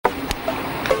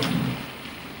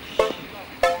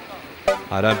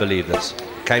I don't believe this.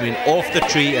 Came in off the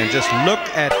tree and just look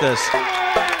at this.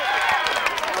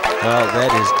 Well,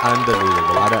 that is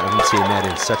unbelievable. I haven't seen that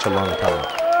in such a long time.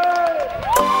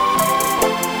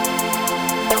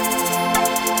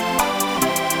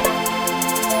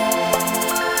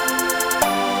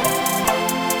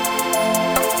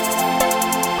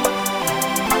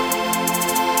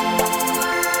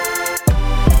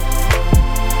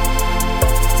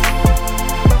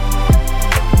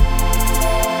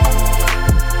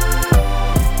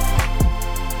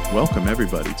 Welcome,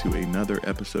 everybody, to another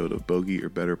episode of Bogey or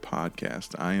Better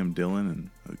podcast. I am Dylan, and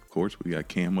of course, we got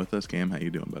Cam with us. Cam, how you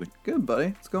doing, buddy? Good, buddy.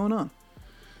 What's going on?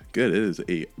 Good. It is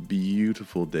a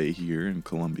beautiful day here in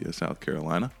Columbia, South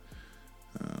Carolina.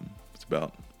 It's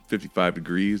about 55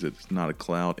 degrees. It's not a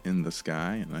cloud in the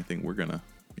sky, and I think we're going to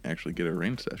actually get a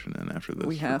rain session in after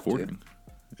this recording.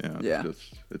 Yeah.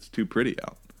 It's too pretty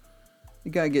out. You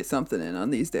got to get something in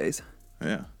on these days.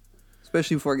 Yeah.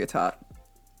 Especially before it gets hot.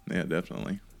 Yeah,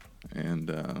 definitely. And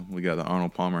we got the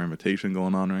Arnold Palmer invitation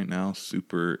going on right now.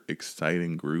 Super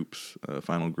exciting groups,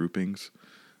 final groupings.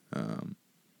 I'm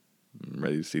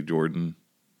ready to see Jordan.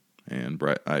 And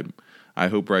I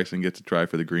hope Bryson gets to try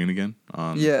for the green again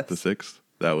on the 6th.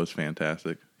 That was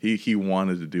fantastic. He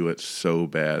wanted to do it so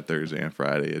bad Thursday and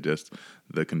Friday.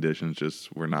 The conditions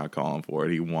just were not calling for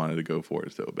it. He wanted to go for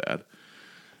it so bad.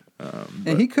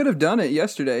 And he could have done it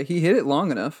yesterday. He hit it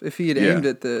long enough if he had aimed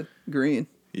at the green.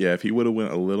 Yeah, if he would have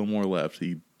went a little more left,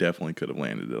 he definitely could have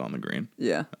landed it on the green.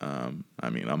 Yeah. I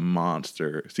mean, a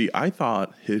monster. See, I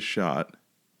thought his shot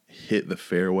hit the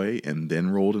fairway and then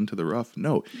rolled into the rough.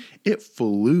 No, it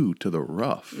flew to the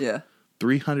rough. Yeah.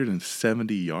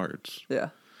 370 yards.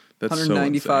 Yeah. That's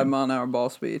 195 mile an hour ball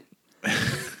speed.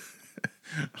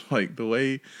 Like the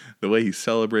way he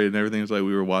celebrated and everything, it's like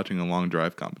we were watching a long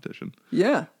drive competition.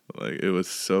 Yeah. Like, it was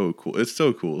so cool. It's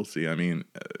so cool to see. I mean,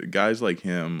 guys like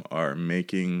him are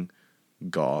making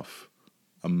golf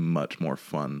a much more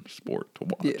fun sport to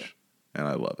watch. Yeah. And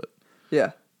I love it.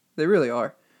 Yeah, they really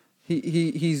are.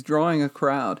 He's drawing a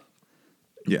crowd.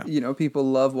 Yeah. You know, people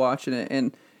love watching it.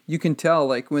 And you can tell,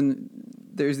 like, when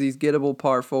there's these gettable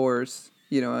par fours,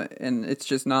 you know, and it's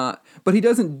just not. But he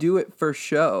doesn't do it for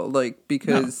show, like,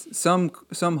 because some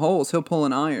holes he'll pull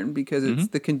an iron because it's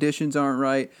the conditions aren't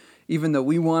right. Even though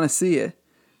we want to see it,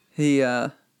 he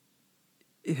does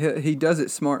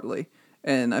it smartly,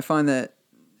 and I find that,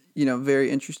 you know, very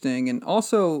interesting. And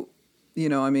also, you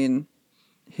know, I mean,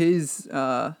 his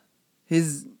around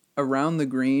the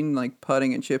green, like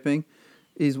putting and chipping,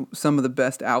 is some of the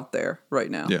best out there right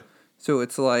now. Yeah. So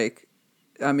it's like,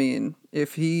 I mean,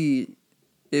 if he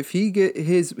get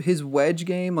his wedge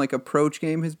game, like approach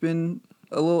game, has been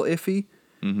a little iffy,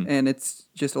 and it's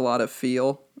just a lot of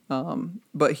feel.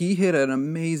 But he hit an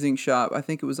amazing shot. I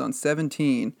think it was on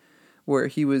 17, where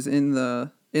he was in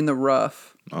the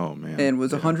rough. Oh man! And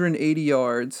was 180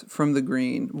 yards from the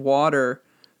green, water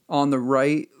on the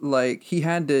right. Like he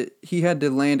had to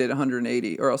land at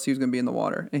 180, or else he was going to be in the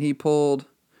water. And he pulled,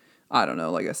 I don't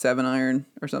know, like a 7-iron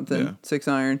or something,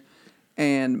 6-iron,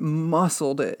 and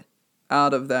muscled it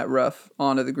out of that rough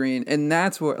onto the green. And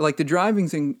that's where, like, the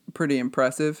driving's pretty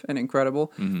impressive and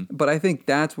incredible. But I think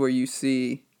that's where you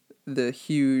see the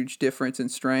huge difference in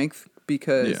strength,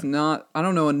 because I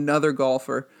don't know another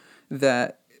golfer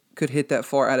that could hit that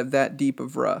far out of that deep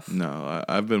of rough. No,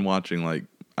 I've been watching, like,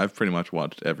 I've pretty much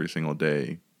watched every single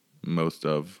day, most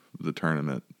of the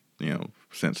tournament, you know,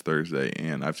 since Thursday,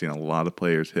 and I've seen a lot of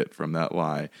players hit from that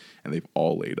lie, and they've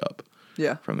all laid up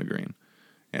from the green.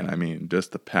 And I mean,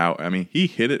 just the power. I mean, he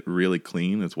hit it really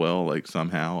clean as well, like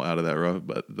somehow out of that rough.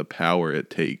 But the power it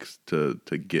takes to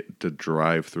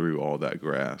drive through all that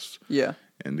grass,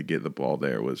 and to get the ball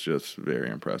there was just very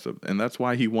impressive. And that's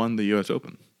why he won the U.S.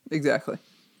 Open. Exactly.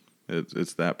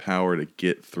 It's that power to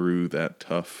get through that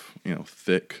tough, you know,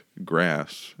 thick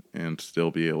grass and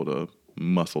still be able to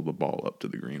muscle the ball up to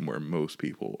the green where most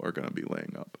people are going to be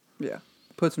laying up. Yeah,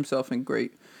 puts himself in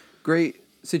great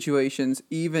situations,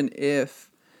 even if,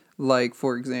 like,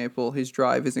 for example, his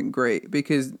drive isn't great,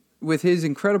 because with his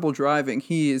incredible driving,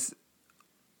 he is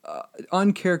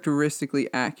uncharacteristically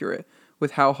accurate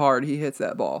with how hard he hits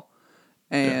that ball.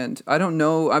 And I don't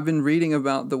know, I've been reading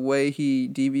about the way he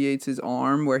deviates his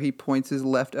arm, where he points his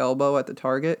left elbow at the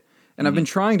target. And I've been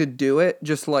trying to do it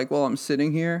just like while I'm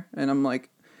sitting here, and I'm like,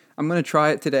 I'm going to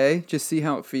try it today, just see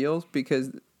how it feels,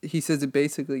 because he says it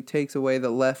basically takes away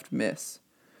the left miss,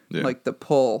 like the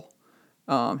pull.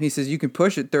 He says you can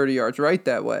push it 30 yards right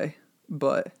that way,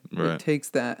 but it takes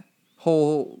that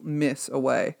whole miss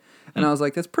away. And I was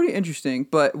like, that's pretty interesting.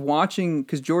 But watching,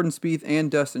 because Jordan Spieth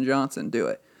and Dustin Johnson do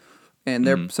it, and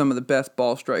they're some of the best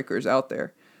ball strikers out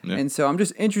there. Yeah. And so I'm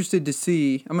just interested to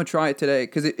see. I'm gonna try it today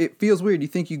because it feels weird. You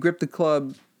think you grip the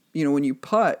club, when you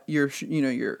putt, your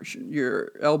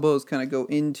elbows kind of go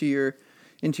into your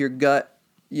gut.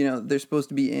 They're supposed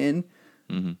to be in,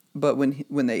 but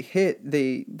when they hit,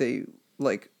 they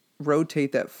like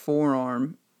rotate that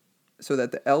forearm so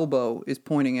that the elbow is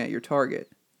pointing at your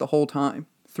target the whole time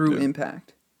through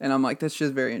impact. And I'm like, that's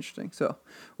just very interesting. So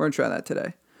we're gonna try that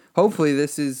today. Hopefully,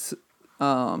 this is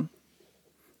one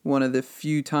of the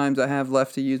few times I have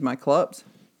left to use my clubs.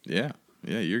 Yeah.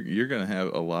 You're gonna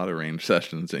have a lot of range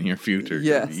sessions in your future. 'Cause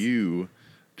Yes. you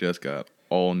just got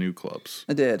all new clubs.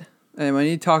 I did. And I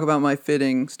need to talk about my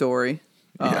fitting story.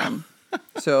 Yeah.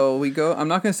 So we go. I'm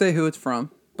not gonna say who it's from,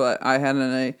 but I had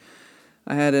an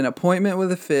appointment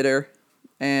with a fitter,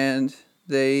 and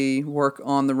they work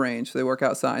on the range. They work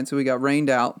outside. So we got rained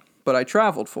out, but I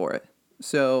traveled for it.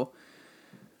 So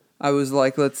I was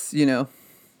like, let's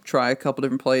try a couple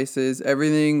different places.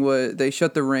 They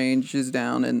shut the ranges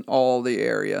down in all the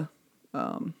area,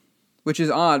 which is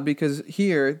odd because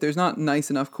here there's not nice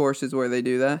enough courses where they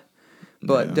do that.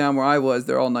 But down where I was,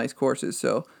 they're all nice courses.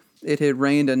 So it had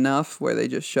rained enough where they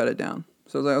just shut it down.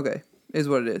 So I was like, okay, is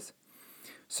what it is.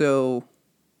 So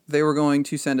they were going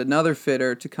to send another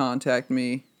fitter to contact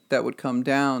me that would come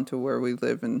down to where we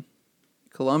live in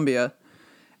Columbia.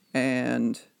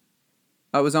 And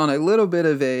I was on a little bit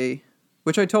of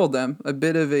which I told them, a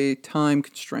bit of a time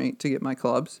constraint to get my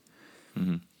clubs.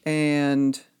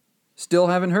 And still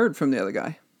haven't heard from the other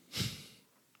guy.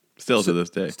 Still to this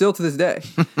day. Still to this day.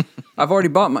 I've already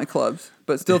bought my clubs,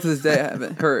 but still to this day I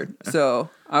haven't heard. So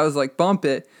I was like, bump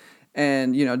it.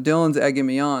 And, Dylan's egging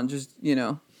me on. Just,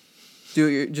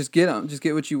 just get them. Just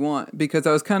get what you want. Because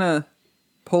I was kind of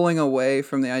pulling away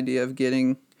from the idea of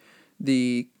getting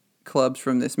the clubs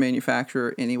from this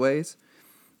manufacturer anyways.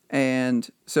 And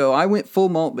so I went full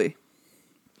Maltby.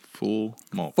 Full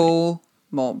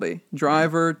Maltby.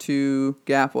 Driver to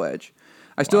gap wedge.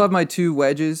 I still have my 2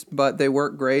 wedges, but they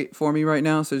work great for me right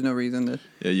now, so there's no reason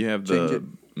to you have change the it.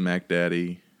 Mac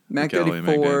Daddy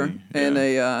 4 and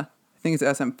I think it's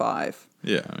SM5.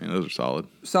 Yeah, I mean those are solid.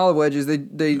 Solid wedges.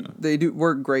 They do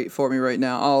work great for me right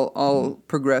now. I'll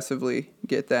progressively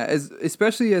get that,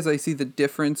 especially as I see the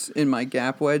difference in my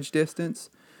gap wedge distance.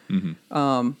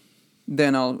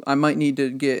 Then I might need to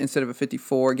get, instead of a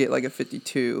 54, get like a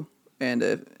 52 and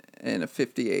a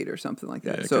 58 or something like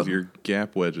that. Yeah, because your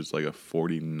gap wedge is like a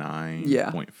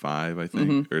 49.5, I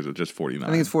think. Or is it just 49?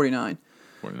 I think it's 49.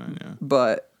 49, yeah.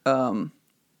 But,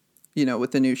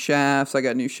 with the new shafts, I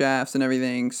got new shafts and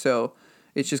everything, so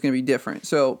it's just going to be different.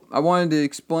 So I wanted to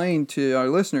explain to our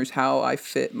listeners how I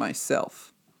fit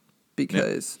myself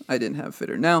because I didn't have a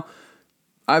fitter. Now,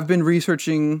 I've been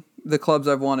researching the clubs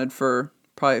I've wanted for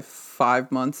probably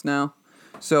 5 months now.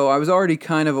 So I was already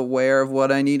kind of aware of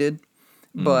what I needed.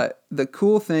 But the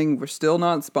cool thing, we're still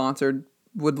not sponsored,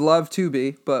 would love to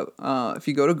be, but if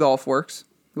you go to GolfWorks,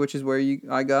 which is where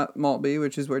I got Maltby,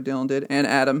 which is where Dylan did, and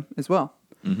Adam as well.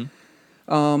 There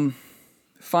are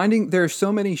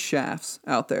so many shafts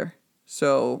out there,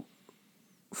 so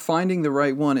finding the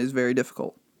right one is very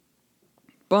difficult.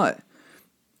 But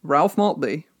Ralph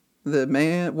Maltby,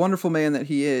 the wonderful man that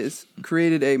he is,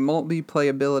 created a Maltby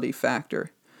playability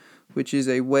factor, which is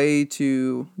a way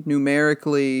to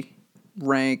numerically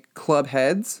rank club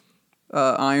heads,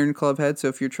 iron club heads. So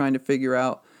if you're trying to figure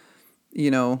out,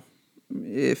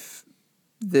 if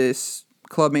this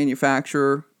club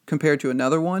manufacturer compared to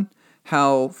another one,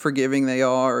 how forgiving they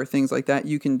are or things like that,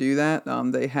 you can do that.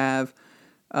 They have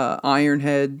iron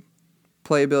head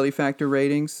playability factor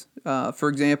ratings. For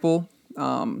example,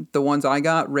 the ones I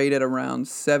got rate at around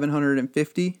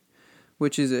 750,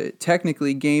 which is a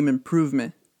technically game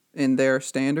improvement in their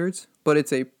standards, but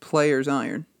it's a player's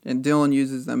iron. And Dylan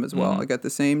uses them as well. I got the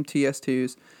same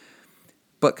TS2s,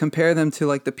 but compare them to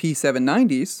like the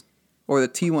P790s or the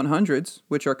T100s,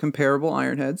 which are comparable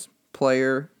iron heads,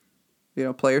 player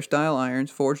style irons,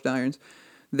 forged irons.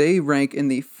 They rank in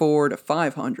the 400 to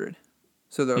 500,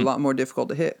 so they're a lot more difficult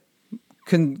to hit.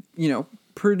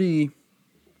 Pretty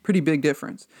big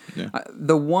difference. Yeah.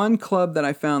 The one club that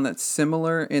I found that's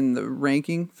similar in the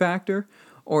ranking factor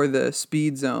or the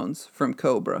speed zones from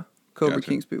Cobra Gotcha.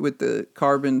 King Speed with the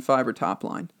carbon fiber top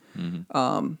line.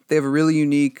 They have a really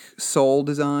unique sole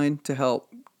design to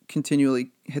help continually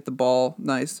hit the ball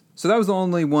nice. So that was the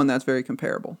only one that's very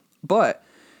comparable. But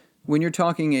when you're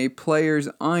talking a player's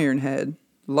iron head,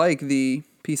 like the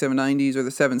P790s or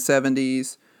the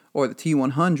 770s or the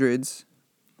T100s,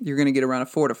 you're going to get around a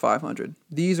 400 to 500.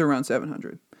 These are around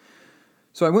 700.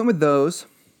 So I went with those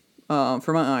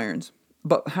for my irons.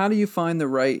 But how do you find the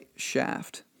right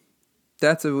shaft?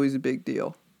 That's always a big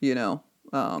deal,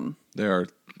 There are,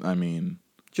 I mean,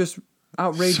 just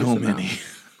outrageous so amount. many.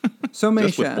 So many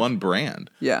Just with shafts. one brand.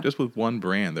 Yeah. Just with one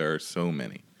brand, there are so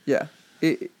many. Yeah.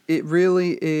 It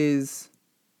really is.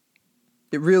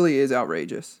 It really is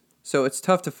outrageous. So it's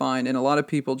tough to find, and a lot of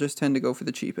people just tend to go for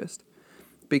the cheapest.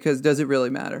 Because does it really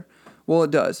matter? Well,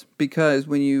 it does. Because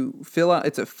when you fill out,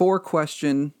 it's a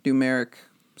 4-question numeric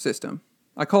system.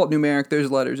 I call it numeric.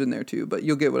 There's letters in there too, but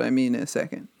you'll get what I mean in a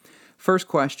second. First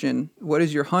question: what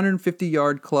is your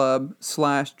 150-yard club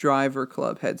 / driver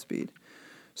club head speed?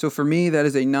 So for me, that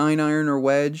is a 9-iron or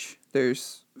wedge.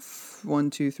 There's 1,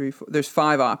 2, 3, 4. There's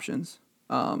 5 options.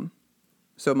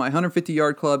 So my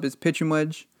 150-yard club is pitch and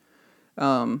wedge.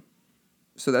 So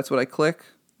that's what I click.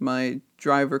 My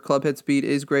driver club head speed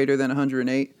is greater than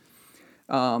 108.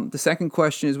 The second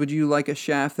question is, would you like a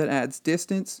shaft that adds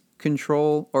distance,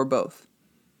 control, or both?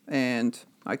 And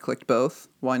I clicked both.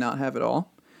 Why not have it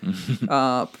all?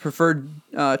 Preferred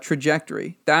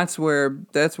trajectory. That's where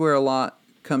a lot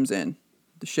comes in.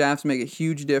 The shafts make a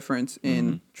huge difference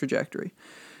in trajectory.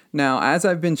 Now, as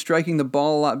I've been striking the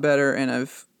ball a lot better and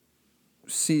I've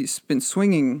been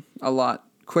swinging a lot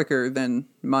quicker than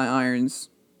my irons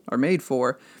are made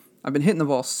for, I've been hitting the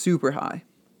ball super high,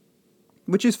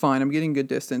 which is fine. I'm getting good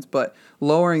distance, but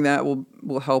lowering that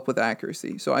will help with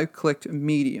accuracy. So I clicked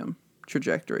medium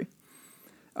trajectory.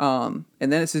 And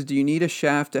then it says, do you need a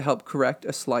shaft to help correct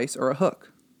a slice or a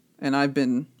hook? And I've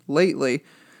been lately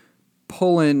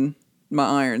pulling my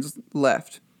irons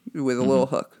left with a little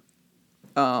hook.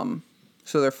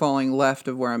 So they're falling left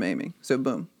of where I'm aiming. So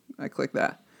boom, I click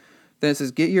that. Then it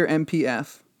says, get your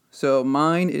MPF. So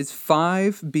mine is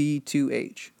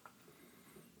 5B2H.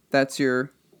 That's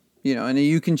your, and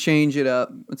you can change it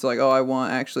up. It's like,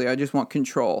 I just want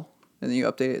control. And then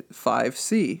you update it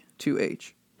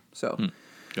 5C2H. So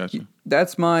Gotcha.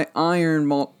 that's my iron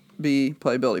B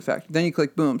playability factor. Then you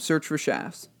click, boom, search for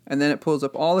shafts. And then it pulls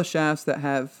up all the shafts that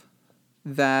have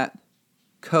that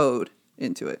code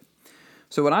into it.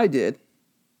 So what I did,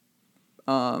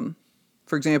 for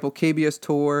example, KBS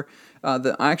Tour,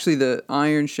 the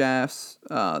iron shafts,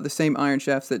 the same iron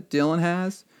shafts that Dylan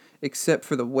has, except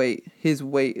for the weight. His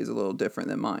weight is a little different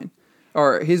than mine.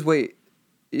 Or his weight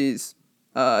is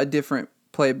a different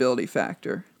playability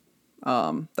factor.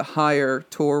 The higher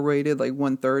Tour rated, like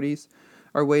 130s,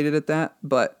 are weighted at that.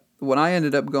 But what I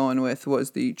ended up going with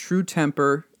was the True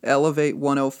Temper Elevate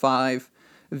 105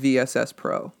 VSS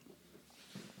Pro.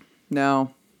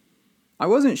 Now, I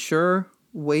wasn't sure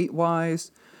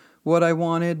weight-wise what I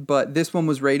wanted, but this one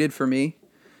was rated for me,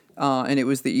 and it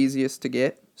was the easiest to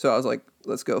get. So I was like,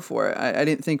 let's go for it. I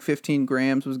didn't think 15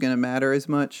 grams was going to matter as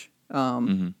much,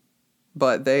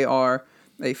 but they are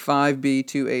a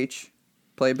 5B2H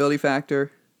playability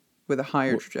factor with a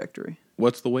higher trajectory.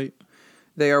 What's the weight?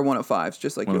 They are 105s,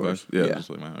 just like yours. Yeah, just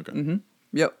like mine. Okay. Mm-hmm.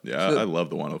 Yep. Yeah, So, I love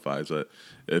the 105s.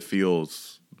 It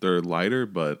feels, they're lighter,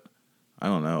 but I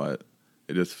don't know.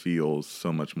 It just feels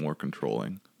so much more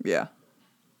controlling. Yeah.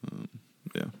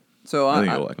 Yeah. So I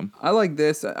think you'll like them. I like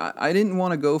this. I didn't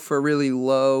want to go for a really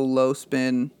low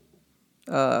spin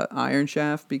iron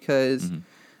shaft because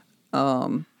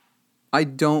I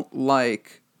don't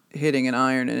like hitting an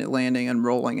iron and it landing and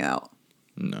rolling out.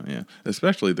 No, yeah.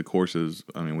 Especially the courses,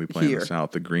 we play in the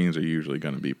South. The greens are usually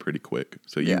going to be pretty quick,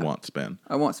 so you want spin.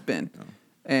 I want spin. Oh.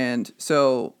 And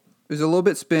so there's a little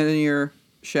bit spinnier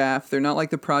shaft. They're not like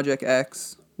the Project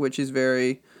X, which is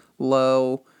very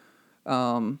low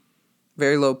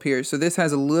pierce. So this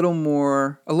has a little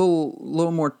more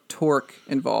torque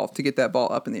involved to get that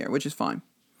ball up in the air, which is fine.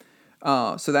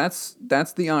 So that's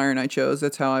the iron I chose.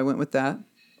 That's how I went with that.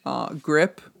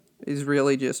 Grip is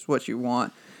really just what you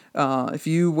want. If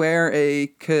you wear a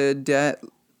Cadet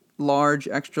large,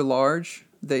 extra large,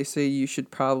 they say you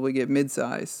should probably get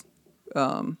mid-size.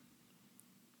 And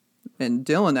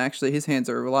Dylan, actually, his hands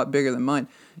are a lot bigger than mine.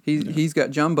 He's got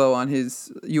jumbo on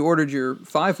his. You ordered your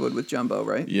 5-wood with jumbo,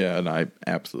 right? Yeah, and I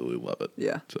absolutely love it.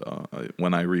 Yeah. So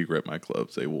when I re-grip my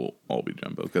clubs, they will all be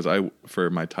jumbo because for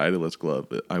my Titleist glove,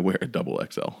 I wear a double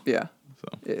XL. Yeah. So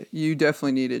yeah, you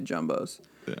definitely needed jumbos.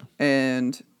 Yeah.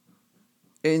 And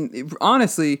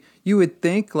honestly, you would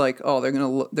think like, they're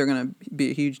gonna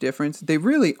be a huge difference. They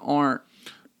really aren't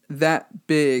that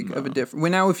big of a difference.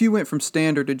 Now, if you went from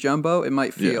standard to jumbo, it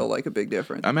might feel like a big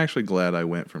difference. I'm actually glad I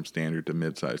went from standard to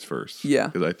mid-size first. Yeah.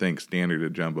 Because I think standard to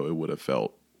jumbo, it would have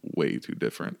felt way too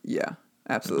different. Yeah,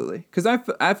 absolutely. Because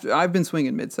I've been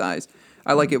swinging mid-size.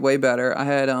 I like it way better. I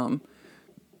had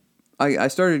I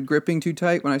started gripping too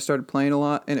tight when I started playing a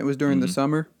lot, and it was during the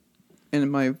summer,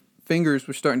 and my fingers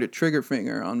were starting to trigger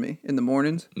finger on me in the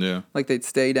mornings. Yeah. Like they'd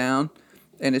stay down,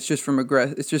 and it's just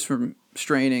from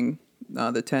straining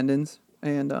the tendons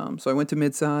And so I went to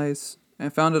mid-size and I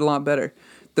found it a lot better.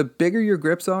 The bigger your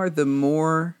grips are, the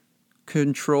more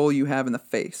control you have in the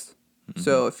face. Mm-hmm.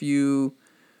 So if you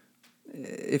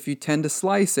tend to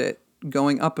slice it,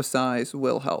 going up a size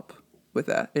will help with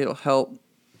that. It'll help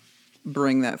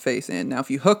bring that face in. Now, if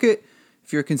you hook it,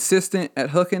 if you're consistent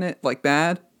at hooking it like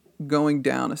bad, going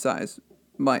down a size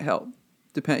might help.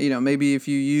 Maybe if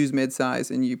you use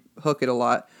mid-size and you hook it a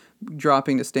lot,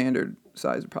 dropping to standard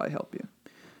size would probably help you.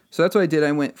 So that's what I did.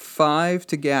 I went 5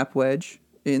 to gap wedge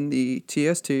in the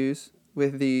TS2s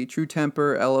with the True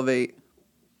Temper Elevate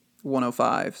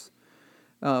 105s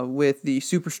with the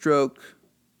Super Stroke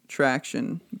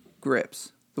traction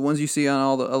grips. The ones you see on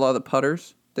a lot of the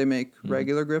putters, they make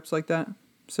regular grips like that.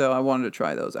 So I wanted to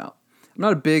try those out. I'm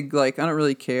not a big, I don't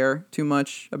really care too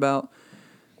much about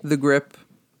the grip.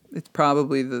 It's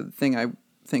probably the thing I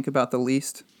think about the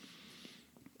least.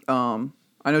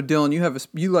 I know, Dylan,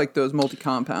 you like those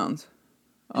multi-compounds.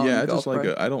 Yeah, I just like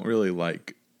I don't really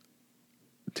like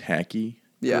tacky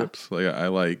grips.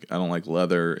 I don't like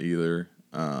leather either.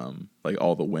 Like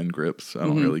all the wind grips, I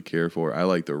don't really care for. I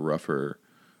like the rougher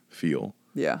feel.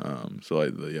 Yeah. So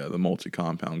like the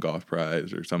multi-compound golf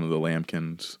prize or some of the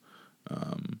lambkins.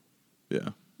 Yeah.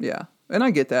 Yeah, and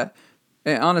I get that.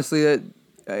 And honestly,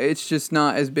 it's just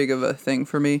not as big of a thing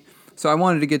for me. So I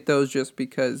wanted to get those just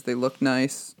because they look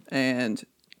nice, and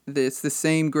it's the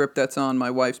same grip that's on my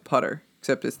wife's putter,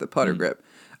 except it's the putter grip.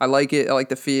 I like it. I like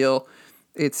the feel.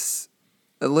 It's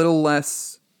a little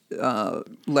less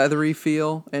leathery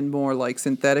feel and more like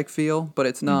synthetic feel, but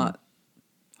it's not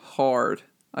hard,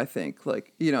 I think.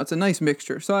 It's a nice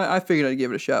mixture. So I figured I'd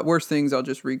give it a shot. Worst things, I'll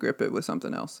just regrip it with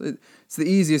something else. It's the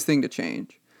easiest thing to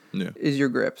change is your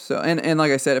grip. So and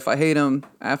like I said, if I hate them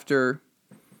after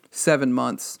 7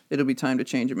 months, it'll be time to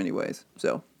change them anyways.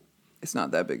 So it's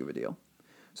not that big of a deal.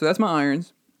 So that's my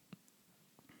irons.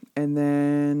 And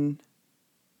then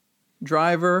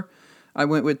driver, I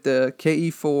went with the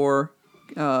KE4.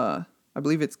 I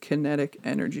believe it's Kinetic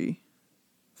Energy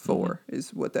 4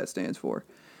 is what that stands for.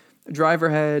 Driver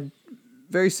head,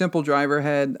 very simple driver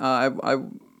head. I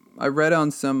read on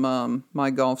some My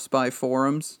Golf Spy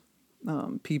forums.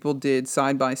 People did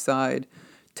side-by-side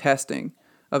testing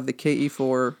of the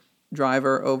KE4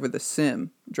 driver over the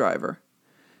Sim driver.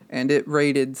 And it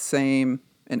rated same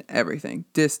in everything.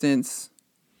 Distance,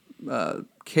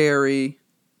 carry,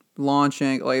 launch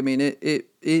angle.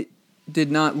 It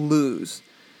did not lose.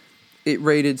 It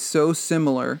rated so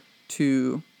similar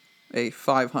to a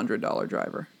 $500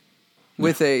 driver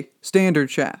with a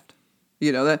standard shaft.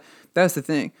 That's the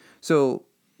thing. So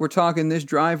we're talking this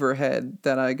driver head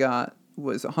that I got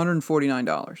was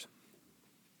 $149.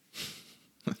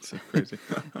 That's so crazy.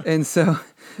 And so,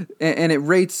 and it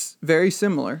rates very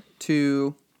similar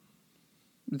to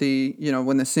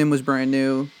when the Sim was brand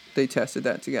new, they tested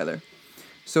that together.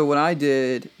 So what I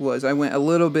did was I went a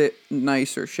little bit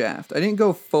nicer shaft. I didn't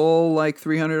go full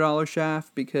 $300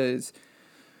 shaft because,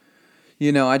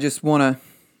 I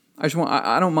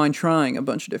don't mind trying a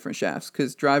bunch of different shafts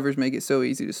because drivers make it so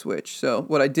easy to switch. So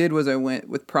what I did was I went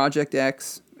with Project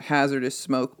X Hazardous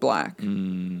Smoke Black.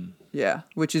 Yeah,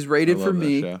 which is rated for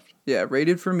me. Shaft. Yeah,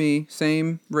 rated for me.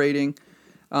 Same rating.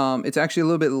 It's actually a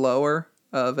little bit lower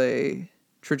of a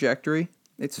trajectory.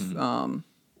 It's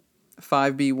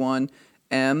 5B1M,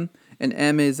 and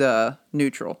M is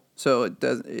neutral. So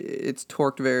it's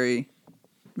torqued very,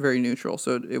 very neutral.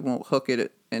 So it won't hook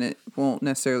it, and it won't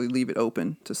necessarily leave it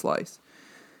open to slice.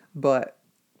 But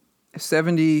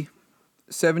 70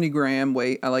 gram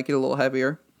weight. I like it a little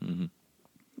heavier.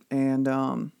 And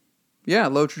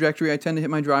low trajectory. I tend to hit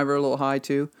my driver a little high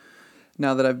too.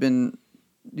 Now that I've been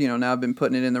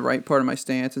putting it in the right part of my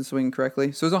stance and swinging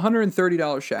correctly. So it's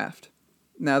 $130 shaft.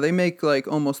 Now they make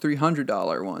almost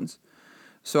 $300 ones.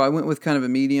 So I went with kind of a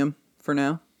medium for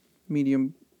now,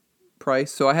 medium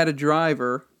price. So I had a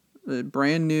driver, a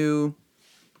brand new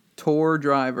Tour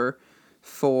driver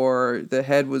for the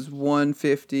head was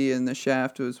 $150 and the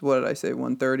shaft was, what did I say,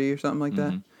 $130 or something like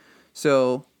that.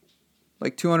 So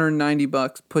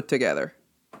 $290 put together.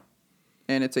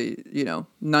 And it's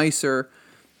nicer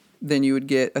than you would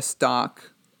get a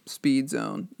stock Speed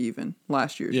Zone even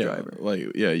last year's driver.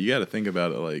 You got to think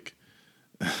about it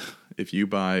if you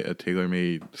buy a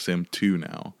TaylorMade Sim 2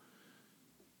 now,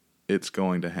 it's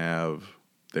going to have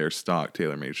their stock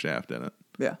TaylorMade shaft in it.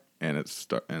 Yeah. And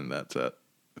and that's at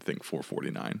I think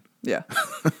 $449. Yeah.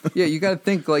 Yeah, you got to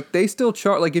think they still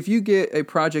charge if you get a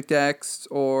Project X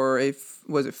or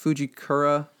was it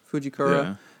Fujikura?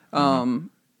 Yeah.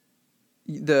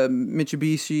 The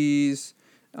Mitsubishis,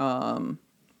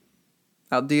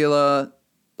 Aldila,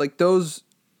 those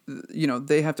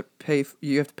they have to pay.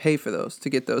 You have to pay for those to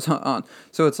get those on.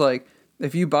 So it's like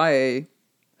if you buy a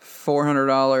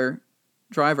 $400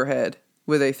 driver head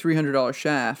with a $300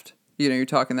 shaft, you're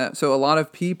talking that. So a lot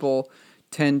of people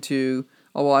tend to,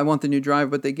 oh, well, I want the new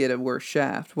driver, but they get a worse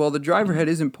shaft. Well, the driver head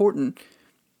is important,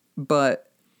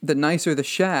 but the nicer the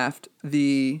shaft,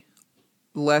 the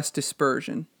less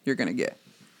dispersion you're going to get.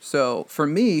 So for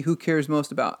me, who cares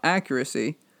most about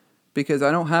accuracy? Because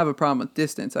I don't have a problem with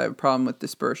distance. I have a problem with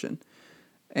dispersion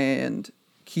and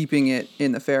keeping it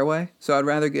in the fairway. So I'd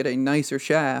rather get a nicer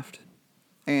shaft,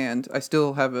 and I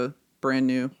still have a brand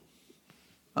new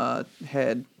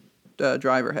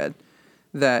driver head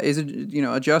that is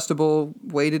adjustable,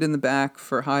 weighted in the back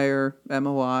for higher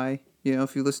MOI.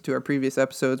 If you listen to our previous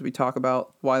episodes, we talk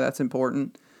about why that's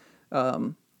important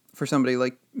for somebody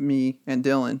like me and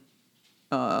Dylan.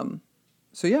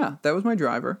 So yeah, that was my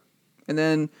driver. And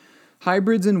then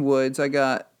hybrids and woods, I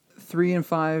got 3 and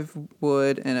 5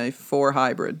 wood and a 4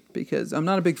 hybrid because I'm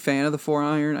not a big fan of the 4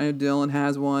 iron. I know Dylan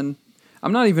has one.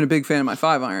 I'm not even a big fan of my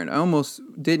 5 iron. I almost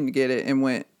didn't get it and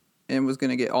was going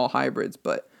to get all hybrids,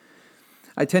 but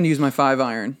I tend to use my 5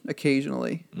 iron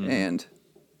occasionally, and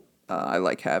I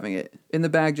like having it in the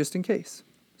bag just in case.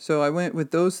 So I went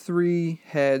with those 3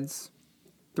 heads,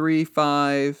 3,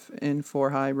 5, and 4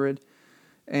 hybrid,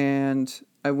 and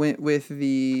I went with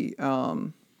the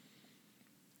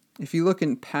if you look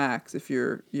in packs, if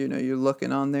you're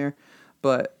looking on there,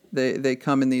 but they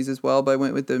come in these as well. But I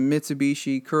went with the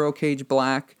Mitsubishi Kuro Cage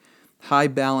Black High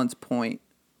Balance Point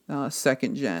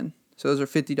 2nd Gen. So those are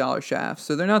 $50 shafts.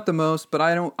 So they're not the most, but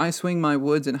I swing my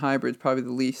woods and hybrids probably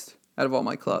the least out of all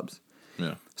my clubs.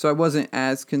 Yeah. So I wasn't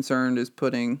as concerned as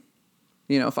putting,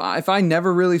 if I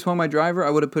never really swung my driver, I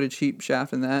would have put a cheap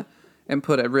shaft in that and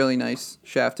put a really nice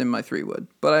shaft in my 3 wood.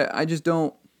 But I just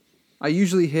don't. I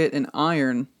usually hit an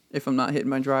iron if I'm not hitting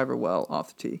my driver well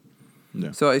off the tee.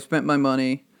 Yeah. So I spent my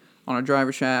money on a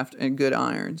driver shaft and good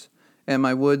irons. And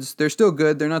my woods, they're still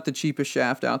good. They're not the cheapest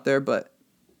shaft out there, but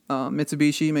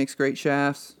Mitsubishi makes great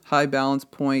shafts. High Balance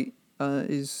Point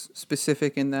is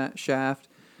specific in that shaft,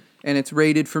 and it's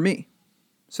rated for me.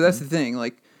 So that's the thing.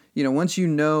 Like, once you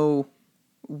know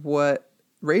what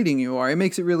rating you are, it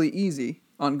makes it really easy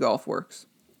on GolfWorks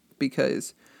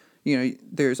because,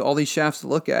 there's all these shafts to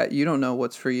look at. You don't know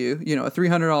what's for you. A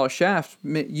 $300 shaft,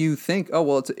 you think, oh,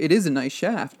 well, it is a nice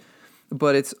shaft,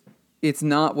 but it's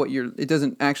not it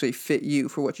doesn't actually fit you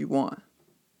for what you want.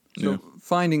 So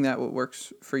finding that what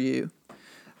works for you.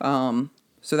 So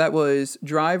that was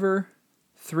driver,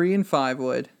 3 and 5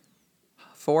 wood,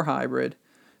 4 hybrid,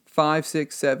 5,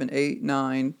 6, 7, 8,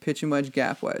 9 pitching wedge,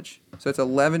 gap wedge. So it's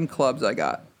 11 clubs I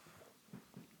got.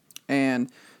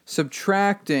 And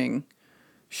subtracting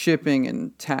shipping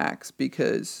and tax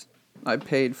because I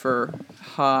paid for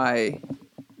high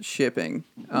shipping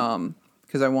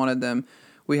because I wanted them.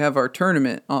 We have our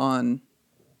tournament on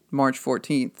March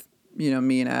 14th.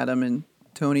 Me and Adam and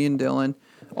Tony and Dylan,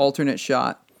 alternate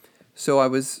shot. So I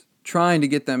was trying to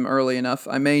get them early enough.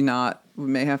 I may not. We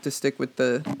may have to stick with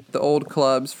the old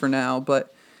clubs for now.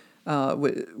 But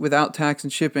without tax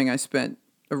and shipping, I spent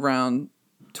around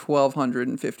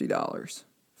 $1,250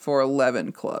 for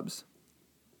 11 clubs.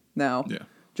 Now,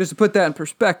 just to put that in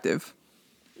perspective,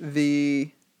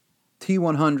 the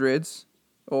T100s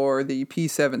or the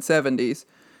P770s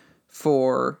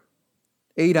for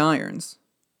 8 irons,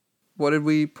 what did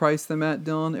we price them at,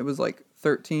 Dylan? It was like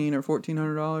 $1,300 or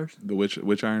 $1,400. The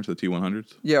which irons? The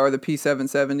T100s? Yeah, or the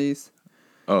P770s.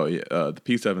 Oh yeah, the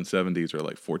P770s are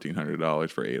like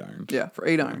 $1,400 for 8 irons. Yeah, for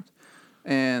 8 irons.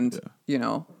 And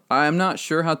I'm not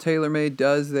sure how TaylorMade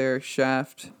does their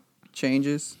shaft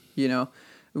changes.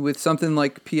 With something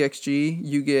like PXG,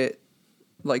 you get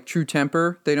like True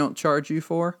Temper. They don't charge you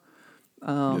for.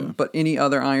 But any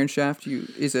other iron shaft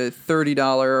is a $30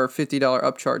 or $50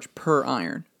 upcharge per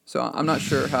iron. So I'm not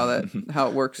sure how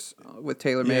it works with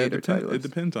TaylorMade or Titleist. It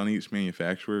depends on each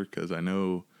manufacturer because I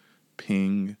know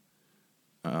Ping,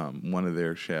 one of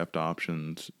their shaft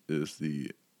options is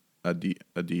the Adia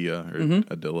or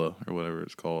Adilla or whatever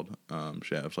it's called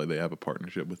shafts. Like they have a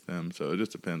partnership with them, so it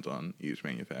just depends on each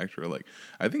manufacturer. Like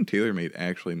I think TaylorMade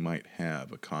actually might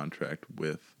have a contract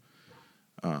with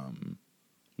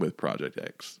Project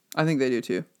X. I think they do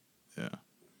too. Yeah.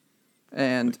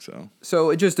 And so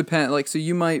it just depends. Like, so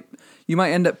you might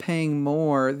end up paying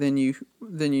more than you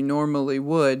normally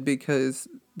would because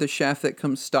the shaft that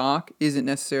comes stock isn't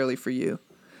necessarily for you.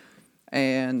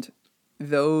 And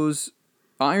those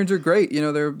irons are great.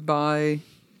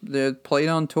 They're played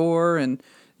on tour, and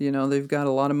they've got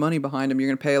a lot of money behind them. You're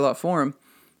gonna pay a lot for them,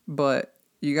 but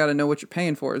you got to know what you're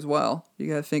paying for as well. You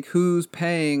got to think who's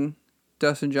paying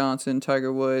Dustin Johnson,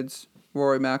 Tiger Woods,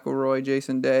 Rory McIlroy,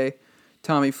 Jason Day,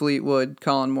 Tommy Fleetwood,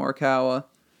 Colin Morikawa.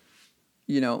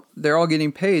 They're all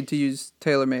getting paid to use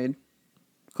TaylorMade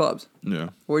clubs. Yeah.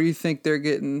 Where do you think they're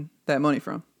getting that money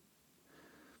from?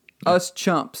 Us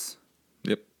chumps.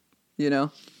 Yep.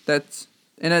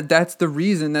 That's the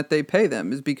reason that they pay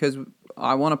them, is because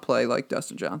I want to play like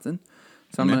Dustin Johnson,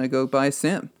 so I'm going to go buy a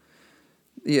sim.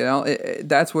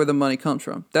 That's where the money comes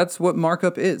from. That's what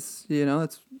markup is.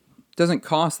 It doesn't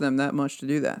cost them that much to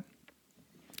do that.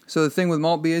 So the thing with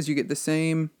Maltby is you get the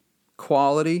same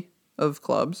quality of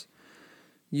clubs.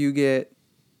 You get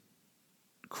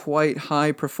quite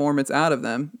high performance out of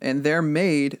them, and they're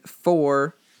made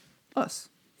for us.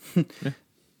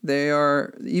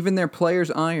 Even their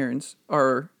players' irons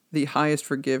are the highest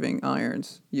forgiving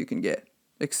irons you can get,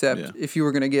 except if you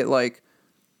were going to get like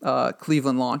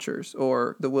Cleveland launchers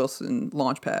or the Wilson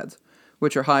launch pads,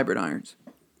 which are hybrid irons.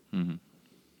 Mm-hmm.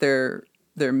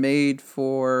 They're made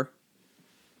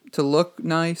to look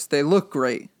nice. They look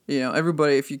great.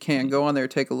 Everybody, if you can, go on there,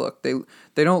 take a look.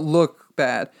 They don't look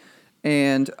bad.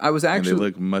 And I was actually... And they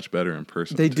look much better in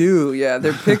person. They do, yeah.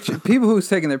 Their picture, people who's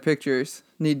taking their pictures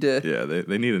need to... Yeah,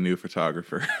 they need a new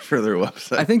photographer for their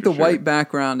website. I think the white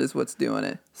background is what's doing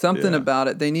it. Something about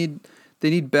it. They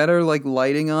need better like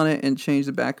lighting on it and change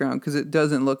the background because it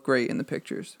doesn't look great in the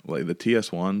pictures. Like the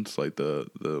TS1s, like the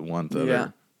ones that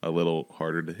are a little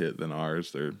harder to hit than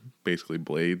ours. They're basically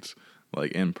blades.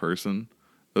 Like in person,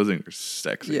 those things are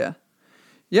sexy. Yeah.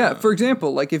 Yeah, for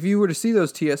example, like if you were to see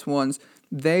those TS1s,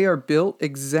 they are built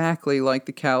exactly like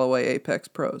the Callaway Apex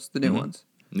Pros, the new ones.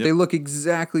 Yep. They look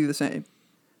exactly the same.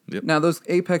 Yep. Now, those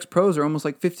Apex Pros are almost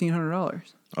like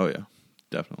 $1,500. Oh, yeah.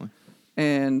 Definitely.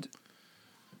 And,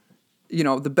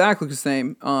 the back looks the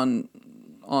same. On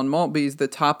Maltby's, the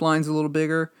top line's a little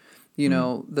bigger.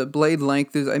 The blade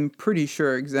length is, I'm pretty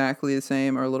sure, exactly the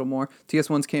same or a little more.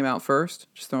 TS1s came out first,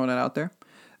 just throwing it out there.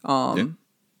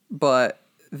 But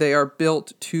they are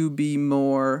built to be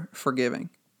more forgiving,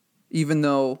 even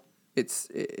though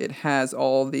it has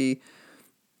all the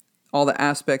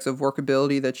aspects of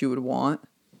workability that you would want,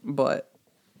 but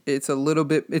it's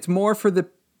more for the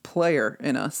player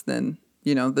in us than,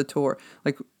 the tour.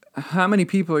 Like, how many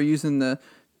people are using the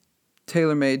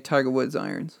TaylorMade Tiger Woods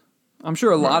irons? I'm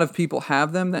sure a lot of people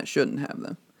have them that shouldn't have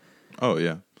them. Oh,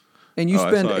 yeah. And you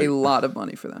spend a lot of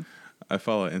money for them. I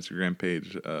follow an Instagram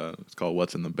page. It's called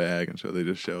What's in the Bag, and so they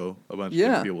just show a bunch of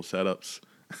different people's setups.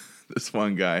 This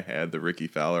one guy had the Ricky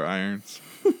Fowler irons.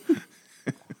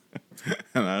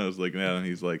 And I was looking at him,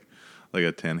 he's like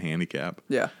a 10 handicap.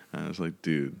 Yeah. And I was like,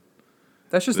 dude.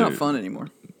 That's just not fun anymore.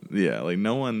 Yeah, like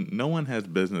no one has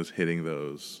business hitting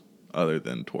those other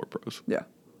than tour pros. Yeah.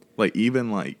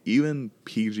 Even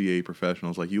PGA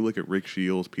professionals, like you look at Rick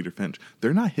Shields, Peter Finch,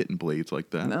 they're not hitting blades like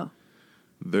that. No.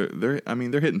 They're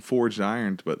hitting forged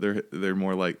irons, but they're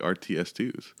more like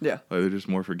RTS2s. Yeah. Like they're just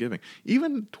more forgiving.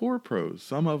 Even tour pros,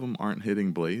 some of them aren't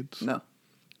hitting blades. No.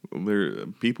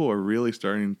 People are really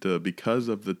starting to, because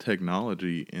of the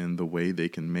technology and the way they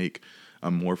can make a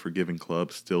more forgiving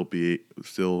club still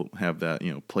have that,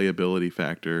 playability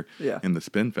factor and the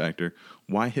spin factor.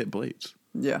 Why hit blades?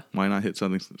 Yeah. Why not hit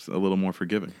something a little more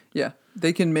forgiving? Yeah.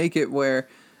 They can make it where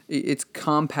it's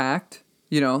compact.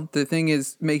 The thing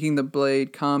is making the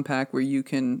blade compact where you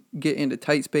can get into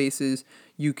tight spaces,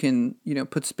 you can,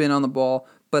 put spin on the ball,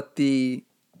 but that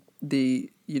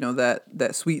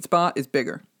sweet spot is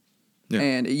bigger. Yeah.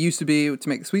 And it used to be to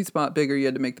make the sweet spot bigger, you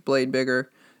had to make the blade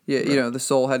bigger. Yeah, right. The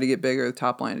sole had to get bigger, the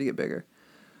top line had to get bigger.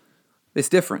 It's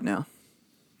different now.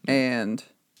 And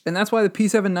that's why the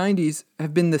P790s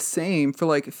have been the same for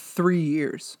like 3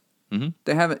 years. Mm-hmm.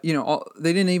 They haven't,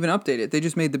 they didn't even update it. They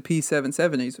just made the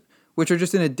P770s, which are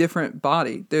just in a different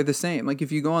body. They're the same. Like if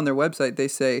you go on their website, they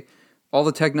say all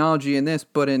the technology in this,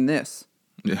 but in this.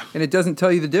 Yeah. And it doesn't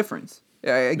tell you the difference.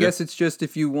 I guess it's just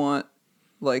if you want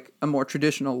like a more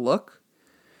traditional look.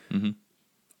 Mm-hmm.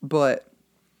 But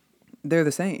they're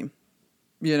the same.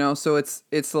 So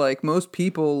it's like most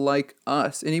people like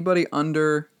us, anybody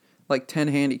under like 10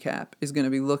 handicap is going to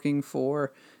be looking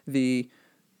for the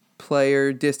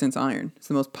player distance iron. It's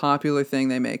the most popular thing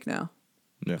they make now.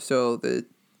 Yeah. So the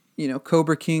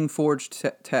Cobra King forged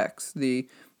techs, the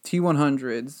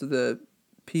T100s, the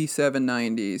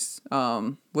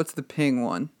P790s. What's the Ping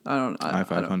one?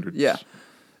 I500s. Yeah.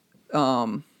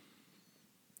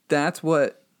 That's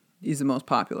what is the most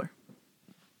popular,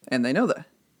 and they know that,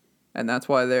 and that's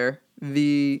why they're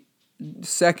the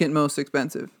second most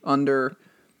expensive under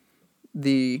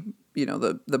the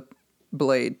the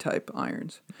blade type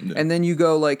irons. Yeah. And then you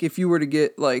go like if you were to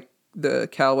get like the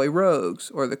Callaway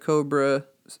Rogues or the Cobra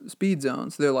Speed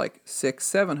Zones, they're like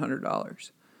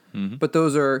 $600-$700. Mm-hmm. But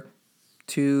those are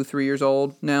 2-3 years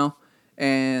old now,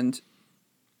 and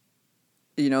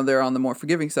they're on the more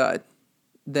forgiving side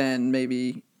than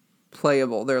maybe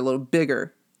playable. They're a little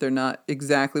bigger. They're not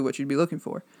exactly what you'd be looking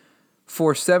for.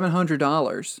 For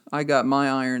 $700, I got my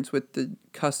irons with the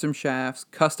custom shafts,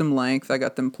 custom length. I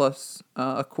got them plus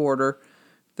a quarter,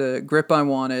 the grip I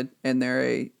wanted, and they're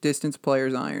a distance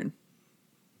player's iron.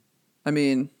 I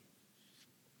mean,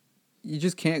 you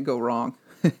just can't go wrong.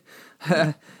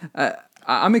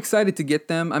 I'm excited to get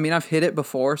them. I mean, I've hit it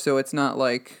before, so it's not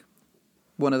like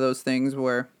one of those things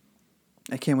where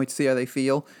I can't wait to see how they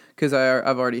feel because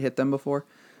I've already hit them before.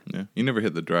 Yeah, you never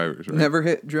hit the drivers, right? Never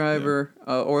hit driver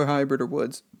or hybrid or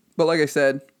woods. But like I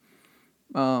said,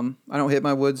 I don't hit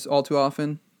my woods all too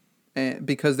often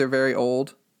because they're very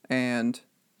old and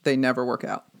they never work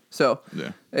out. So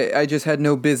I just had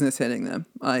no business hitting them.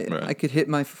 I could hit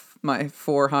my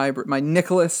 4 hybrid, my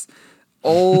Nicholas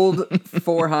old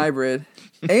 4 hybrid,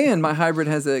 and my hybrid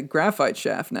has a graphite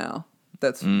shaft now.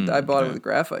 I bought it with a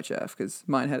graphite shaft because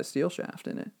mine had a steel shaft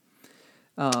in it.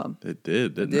 It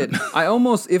did, didn't it? I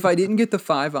almost, if I didn't get the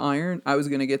 5 iron, I was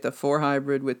going to get the 4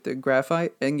 hybrid with the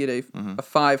graphite and get a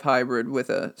 5 hybrid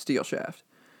with a steel shaft.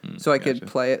 So I could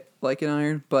play it like an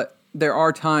iron. But there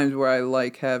are times where I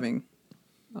like having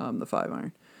the 5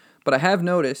 iron. But I have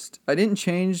noticed, I didn't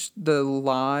change the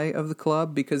lie of the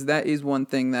club because that is one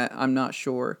thing that I'm not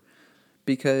sure.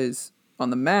 Because on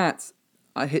the mats,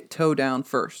 I hit toe down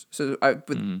first. So I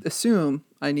would assume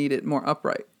I need it more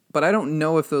upright. But I don't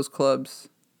know if those clubs...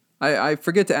 I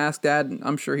forget to ask Dad, and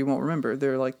I'm sure he won't remember.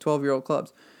 They're like 12-year-old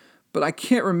clubs. But I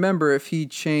can't remember if he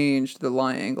changed the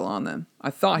lie angle on them.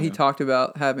 I thought he talked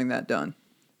about having that done.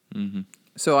 Mm-hmm.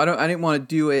 So I didn't want to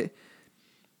do it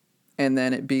and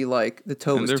then it be like the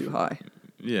toe was too high.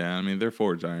 Yeah, I mean, they're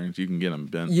forged irons. You can get them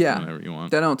bent whenever you want.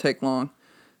 That don't take long.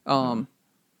 I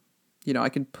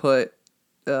could put...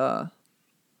 they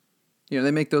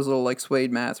make those little like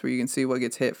suede mats where you can see what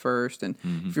gets hit first. And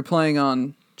if you're playing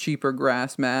on cheaper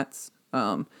grass mats,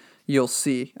 you'll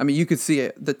see. I mean, you could see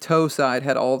it. The toe side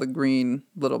had all the green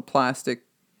little plastic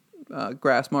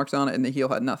grass marks on it, and the heel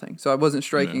had nothing. So I wasn't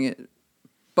striking it.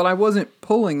 But I wasn't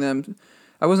pulling them.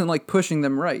 I wasn't like pushing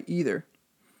them right either.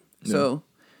 Yeah. So,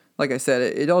 like I said,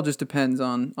 it all just depends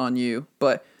on you.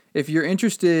 But if you're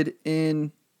interested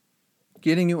in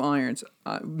getting new irons,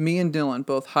 me and Dylan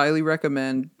both highly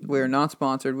recommend. We're not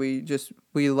sponsored.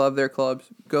 We love their clubs.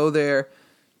 Go there,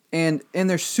 and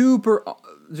they're super.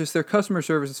 Just their customer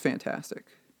service is fantastic.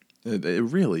 It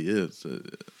really is.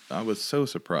 I was so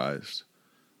surprised.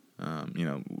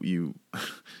 You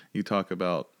talk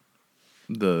about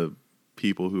the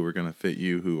people who are going to fit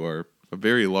you, who are a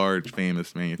very large,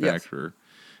 famous manufacturer,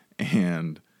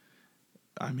 and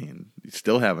I mean, you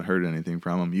still haven't heard anything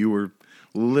from them. You were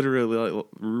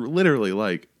literally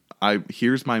like,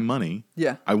 here's my money.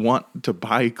 Yeah. I want to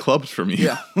buy clubs from you.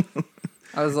 Yeah.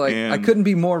 I was like, I couldn't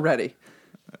be more ready.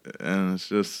 And it's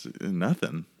just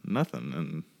nothing.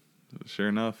 And sure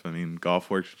enough, I mean,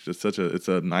 GolfWorks is just it's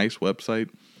a nice website.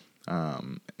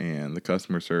 And the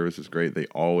customer service is great. They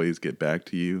always get back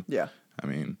to you. Yeah. I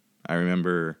mean, I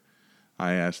remember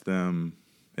I asked them,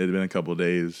 it had been a couple of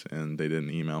days, and they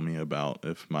didn't email me about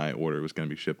if my order was going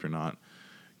to be shipped or not,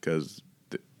 because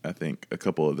I think a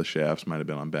couple of the shafts might have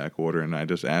been on back order, and I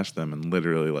just asked them, and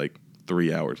literally like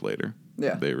 3 hours later,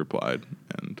 they replied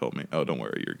and told me, "Oh, don't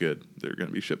worry, you're good. They're going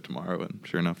to be shipped tomorrow." And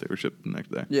sure enough, they were shipped the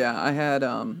next day. Yeah, I had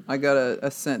I got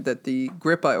a scent that the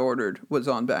grip I ordered was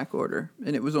on back order,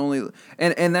 and it was only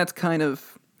and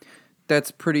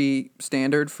that's pretty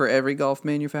standard for every golf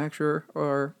manufacturer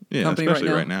or company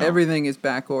right now. Everything is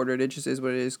back ordered. It just is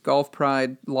what it is. Golf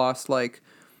Pride lost like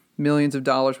millions of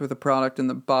dollars worth of product in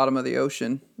the bottom of the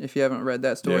ocean. If you haven't read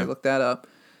that story, look that up.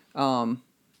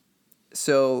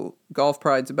 So Golf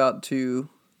Pride's about to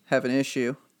have an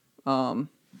issue.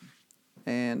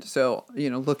 And so,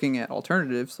 looking at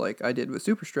alternatives like I did with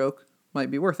Superstroke might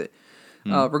be worth it.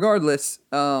 Regardless,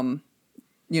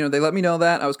 they let me know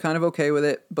that. I was kind of okay with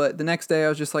it. But the next day I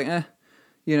was just like, I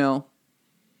don't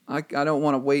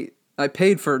want to wait. I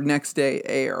paid for next day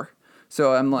air.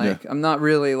 So I'm like, I'm not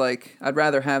really like, I'd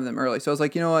rather have them early. So I was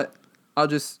like, you know what? I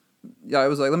was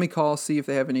like, let me call, see if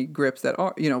they have any grips that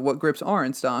are, what grips are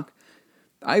in stock.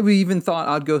 I even thought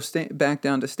I'd go back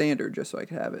down to standard just so I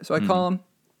could have it. So I call him,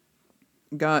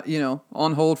 got,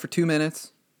 on hold for 2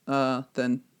 minutes,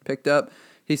 then picked up.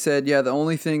 He said, the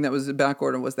only thing that was back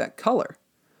order was that color.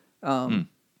 The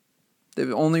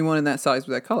only one in that size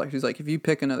was that color. He's like, if you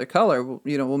pick another color,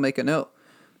 we'll make a note.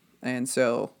 And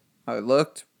so I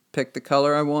looked, picked the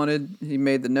color I wanted. He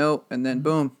made the note, and then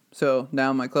boom. So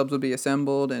now my clubs will be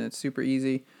assembled, and it's super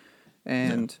easy.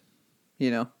 And,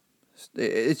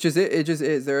 It just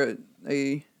is.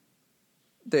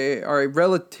 They are a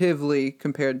relatively,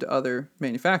 compared to other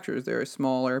manufacturers, they're a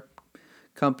smaller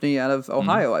company out of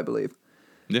Ohio, I believe.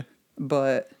 Yeah.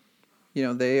 But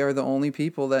they are the only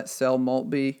people that sell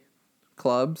Maltby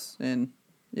clubs, and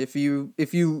if you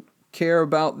care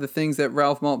about the things that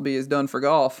Ralph Maltby has done for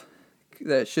golf,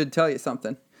 that should tell you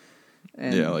something.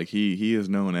 And yeah, like he is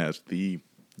known as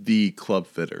the club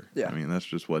fitter. Yeah. I mean, that's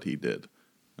just what he did,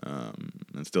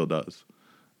 and still does.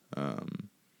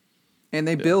 and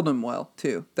they build them well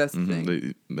too. That's the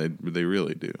thing. They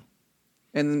really do.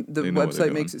 And the They know what they're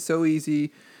website makes it so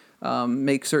easy.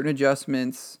 Make certain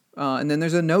adjustments, and then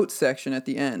there's a notes section at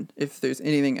the end if there's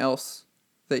anything else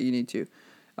that you need to.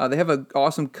 They have an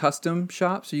awesome custom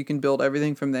shop, so you can build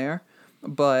everything from there.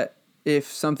 But if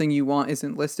something you want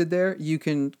isn't listed there, you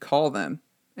can call them,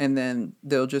 and then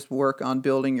they'll just work on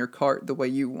building your cart the way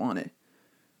you want it.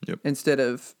 Yep. Instead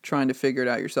of trying to figure it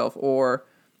out yourself or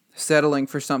settling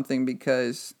for something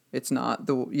because it's not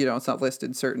it's not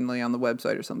listed certainly on the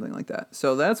website or something like that.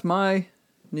 So that's my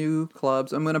new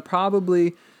clubs. I'm going to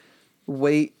probably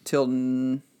wait till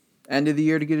end of the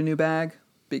year to get a new bag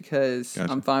because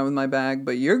Gotcha. I'm fine with my bag,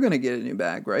 but you're going to get a new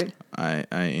bag, right? I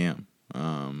am.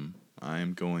 I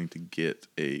am going to get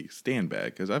a stand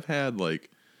bag because I've had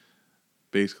like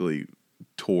basically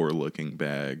tour looking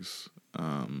bags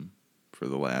for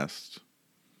the last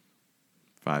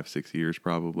 5-6 years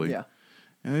probably. Yeah.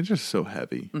 And they're just so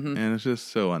heavy and it's just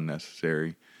so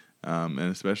unnecessary. And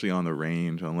especially on the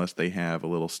range, unless they have a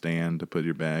little stand to put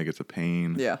your bag, it's a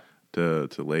pain to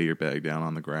lay your bag down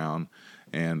on the ground.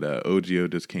 And OGO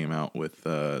just came out with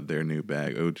their new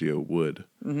bag, OGO Wood.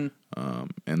 And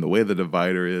the way the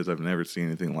divider is, I've never seen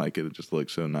anything like it. It just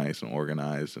looks so nice and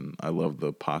organized, and I love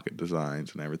the pocket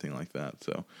designs and everything like that.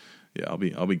 So, yeah, I'll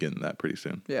be getting that pretty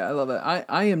soon. Yeah, I love it.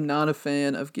 I am not a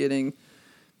fan of getting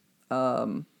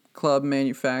club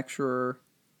manufacturer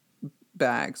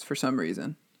bags for some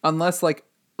reason. Unless like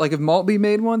if Maltby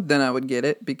made one, then I would get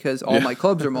it because all my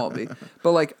clubs are Maltby.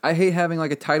 But like I hate having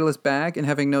like a Titleist bag and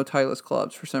having no Titleist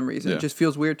clubs for some reason. Yeah. It just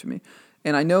feels weird to me.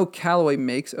 And I know Callaway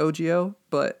makes OGO,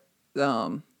 but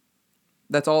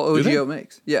that's all OGO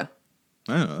makes. Yeah.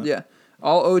 I know that. Yeah.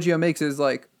 All OGO makes is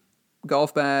like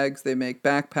golf bags. They make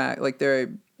backpack. Like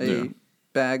they're a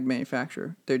bag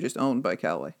manufacturer. They're just owned by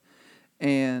Callaway.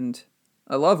 And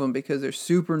I love them because they're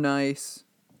super nice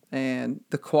and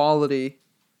the quality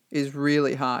is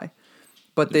really high.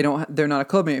 But they're not a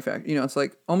club manufacturer. It's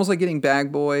like almost like getting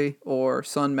Bag Boy or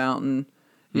Sun Mountain.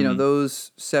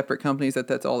 Those separate companies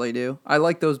that's all they do. I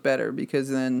like those better because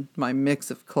then my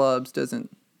mix of clubs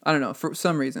doesn't, I don't know, for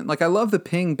some reason. Like I love the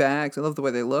Ping bags. I love the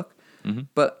way they look.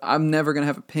 But I'm never going to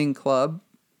have a Ping club.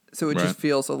 So it just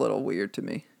feels a little weird to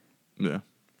me. Yeah.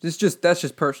 That's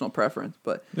just personal preference,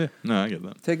 but yeah, no, I get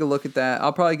that. Take a look at that.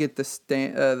 I'll probably get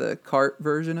the cart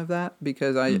version of that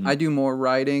because I do more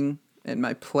riding and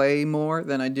I play more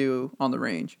than I do on the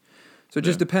range. So it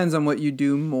just depends on what you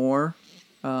do more.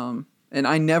 And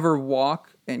I never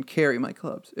walk and carry my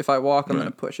clubs. If I walk, I'm going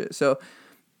to push it. So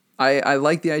I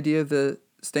like the idea of the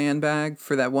stand bag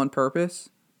for that one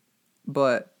purpose,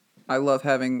 but I love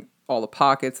having all the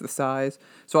pockets, the size.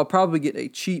 So I'll probably get a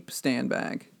cheap stand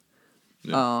bag.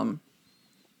 Yeah.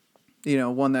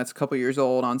 One that's a couple years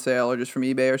old on sale or just from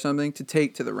eBay or something to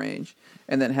take to the range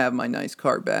and then have my nice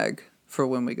cart bag for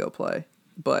when we go play.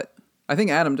 But I think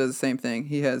Adam does the same thing.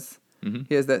 He has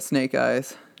that snake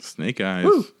eyes. Snake eyes.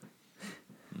 Woo!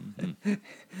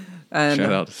 And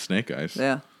shout out to Snake Eyes.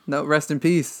 Yeah. No, rest in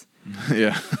peace.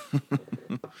 Yeah.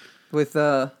 With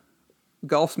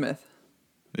Golfsmith.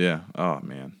 Yeah. Oh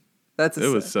man. That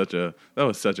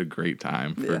was such a great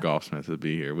time for Golfsmith to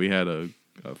be here. We had a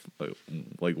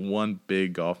one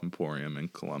big golf emporium in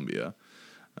Columbia,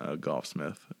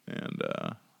 Golfsmith, and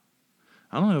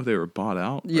I don't know if they were bought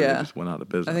out. Or they just went out of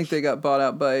business. I think they got bought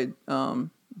out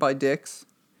by Dick's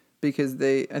because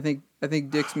I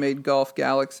think Dick's made Golf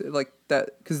Galaxy like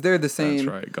that because they're the same. That's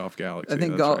right, Golf Galaxy.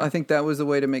 I think that was the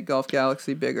way to make Golf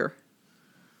Galaxy bigger.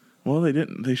 Well, they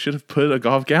didn't. They should have put a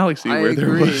Golf Galaxy where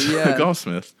there was a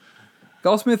Golfsmith.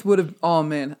 Golfsmith would have. Oh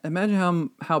man, imagine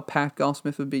how packed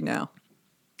Golfsmith would be now.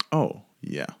 Oh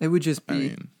yeah, it would just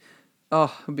be.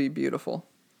 It'd be beautiful.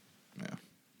 Yeah,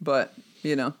 but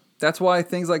that's why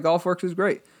things like GolfWorks is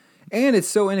great, and it's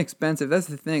so inexpensive. That's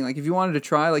the thing. Like if you wanted to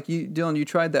try, like Dylan, you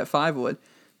tried that 5-wood.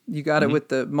 You got it with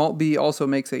the Maltby. Also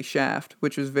makes a shaft,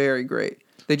 which was very great.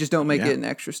 They just don't make it an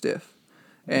extra stiff,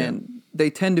 and they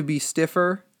tend to be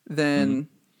stiffer than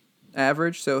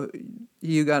average. So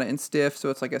you got it in stiff,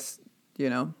 so it's like a.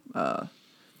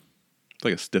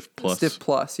 Like a stiff plus. Stiff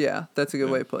plus, yeah. That's a good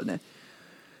way of putting it.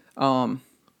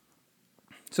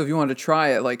 So if you wanted to try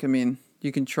it, like, I mean,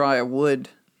 you can try a wood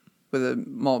with a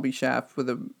Maltby shaft with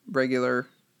a regular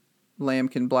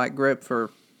lambkin black grip for,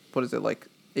 what is it, like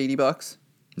 $80?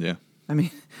 Yeah. I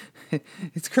mean,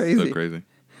 it's crazy. So crazy.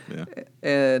 Yeah.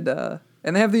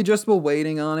 And they have the adjustable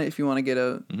weighting on it if you want to get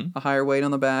a higher weight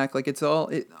on the back. Like,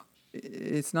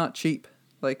 it's not cheap.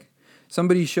 Like,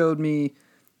 somebody showed me,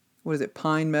 what is it,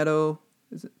 Pine Meadow?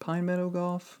 Is it Pine Meadow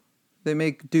Golf? They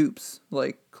make dupes,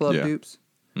 like club dupes.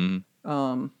 Mm-hmm.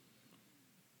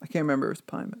 I can't remember if it's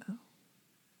Pine Meadow.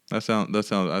 That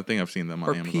sounds. I think I've seen them on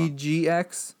Or Amazon.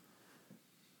 PGX.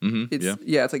 Mm-hmm.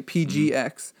 It's like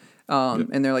PGX.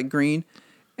 And they're like green.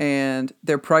 And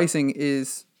their pricing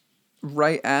is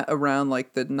right at around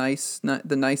like the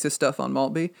nicest stuff on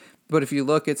Maltby. But if you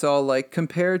look, it's all like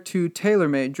compared to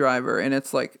TaylorMade driver, and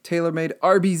it's like TaylorMade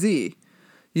RBZ.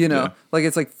 Like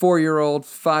it's like 4-year-old,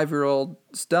 5-year-old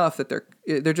stuff that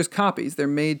they're just copies. They're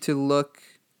made to look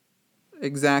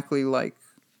exactly like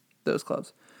those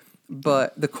clubs.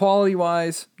 But the quality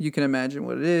wise, you can imagine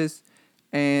what it is.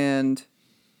 And,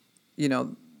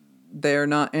 they're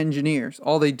not engineers.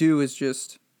 All they do is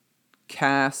just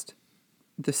cast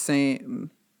the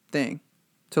same thing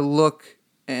to look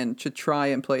and to try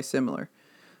and play similar.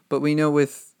 But we know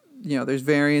with, there's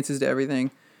variances to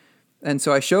everything. And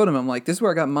so I showed him, I'm like, this is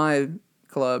where I got my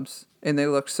clubs, and they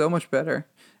look so much better.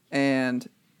 And,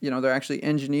 they're actually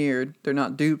engineered. They're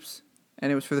not dupes,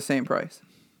 and it was for the same price.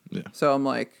 Yeah. So I'm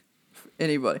like,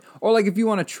 anybody. Or like if you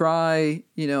want to try,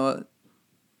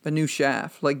 a new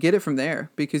shaft, like get it from there,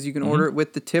 because you can order it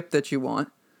with the tip that you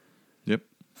want. Yep.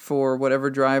 For whatever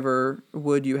driver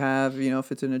wood you have,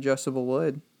 if it's an adjustable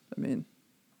wood. I mean,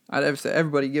 I'd ever say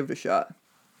everybody give it a shot.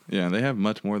 Yeah, they have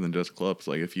much more than just clubs.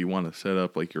 Like if you want to set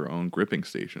up like your own gripping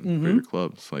station for your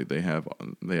clubs, like they have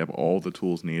all the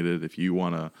tools needed. If you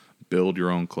want to build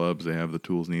your own clubs, they have the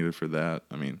tools needed for that.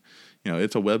 I mean,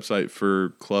 it's a website for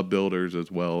club builders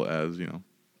as well as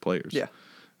players. Yeah,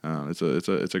 it's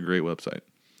a great website.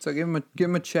 So give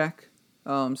them a check.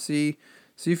 See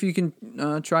if you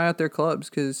can try out their clubs,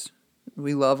 because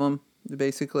we love them.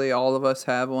 Basically, all of us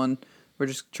have one. We're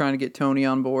just trying to get Tony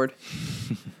on board.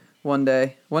 One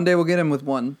day we'll get him with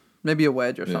one, maybe a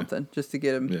wedge or something, just to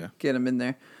get him in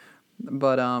there.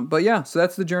 But yeah, so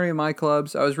that's the journey of my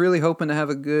clubs. I was really hoping to have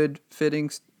a good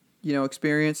fitting,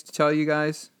 experience to tell you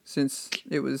guys, since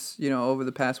it was, over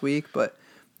the past week, but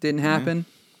didn't happen.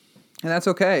 And that's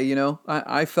okay.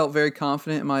 I felt very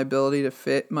confident in my ability to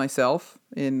fit myself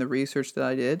in the research that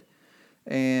I did.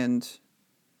 And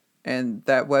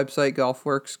that website,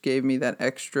 GolfWorks, gave me that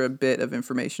extra bit of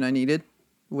information I needed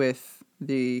with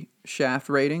the shaft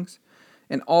ratings.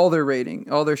 And all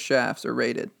their shafts are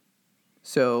rated.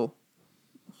 So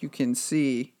you can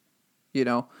see,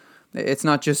 it's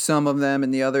not just some of them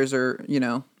and the others are,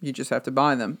 you just have to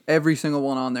buy them. Every single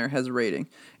one on there has a rating.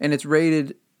 And it's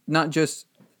rated not just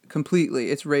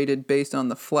completely, it's rated based on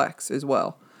the flex as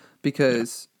well,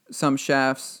 because some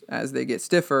shafts, as they get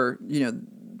stiffer,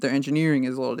 their engineering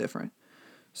is a little different.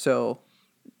 So,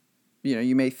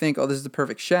 you may think, oh, this is the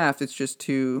perfect shaft, it's just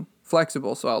too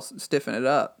flexible, so I'll stiffen it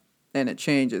up, and it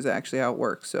changes actually how it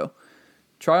works. So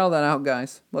try all that out,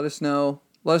 guys. Let us know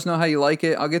how you like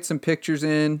it. I'll get some pictures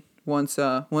in once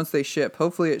they ship.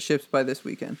 Hopefully it ships by this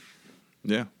weekend.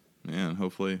 Yeah, and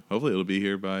hopefully it'll be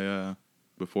here by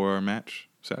before our match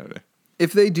Saturday.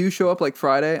 If they do show up like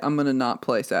Friday, I'm gonna not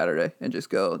play Saturday and just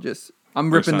go.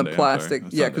 I'm ripping Sunday, the plastic.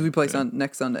 Yeah, because we play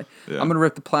next Sunday. Yeah. I'm gonna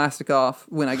rip the plastic off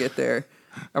when I get there,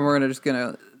 and we're gonna just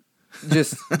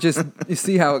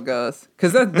see how it goes.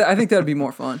 Because I think that'd be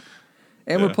more fun.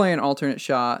 And we're playing alternate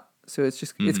shot, so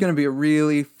it's gonna be a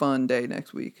really fun day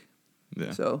next week.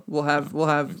 Yeah. So we'll have.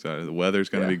 I'm excited. The weather's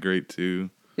gonna be great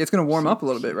too. Yeah, it's gonna warm up a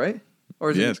little bit, right?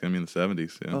 Or it's gonna be in the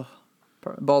 70s. Yeah. Oh,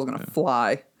 the ball's gonna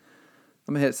fly.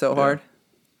 I'm gonna hit it so hard.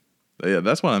 Yeah,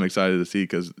 that's what I'm excited to see,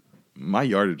 because my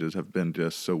yardages have been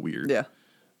just so weird. Yeah.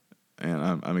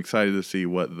 And I'm excited to see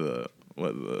what the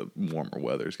warmer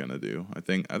weather is gonna do. I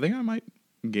think I might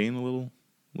gain a little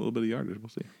bit of yardage. We'll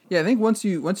see. Yeah, I think once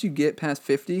you get past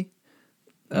 50,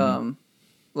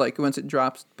 like once it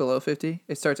drops below 50,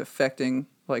 it starts affecting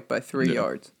like by 3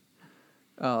 yards.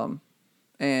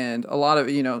 And a lot of,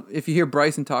 if you hear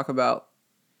Bryson talk about,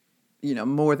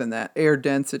 more than that, air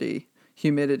density,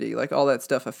 humidity, like all that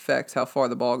stuff affects how far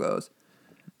the ball goes.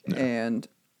 Yeah. And,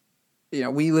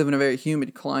 we live in a very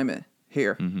humid climate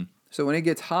here. Mm-hmm. So when it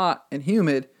gets hot and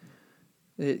humid,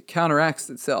 it counteracts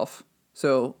itself.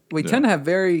 So we tend to have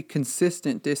very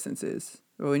consistent distances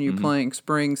when you're playing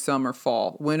spring, summer,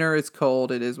 fall. Winter, it's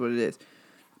cold. It is what it is.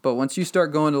 But once you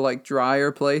start going to like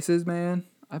drier places, man,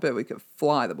 I bet we could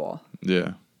fly the ball.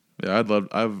 Yeah. Yeah,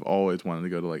 I've always wanted to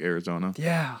go to like Arizona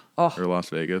Yeah. Oh, or Las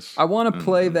Vegas. I want to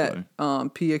play that play.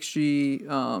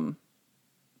 PXG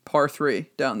par 3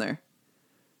 down there.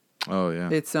 Oh yeah.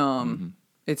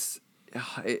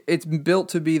 It's built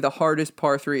to be the hardest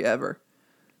par 3 ever.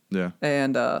 Yeah.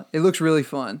 And it looks really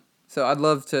fun. So I'd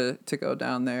love to go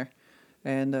down there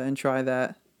and try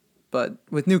that. But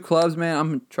with new clubs, man, I'm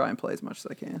gonna try and play as much as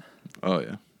I can. Oh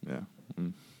yeah. Yeah.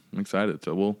 I'm excited.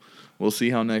 So we'll see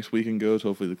how next weekend goes.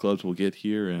 Hopefully the clubs will get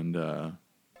here, and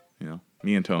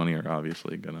me and Tony are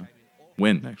obviously gonna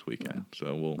win next weekend.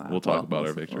 So we'll talk about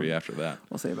our victory after that.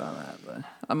 We'll see about that. But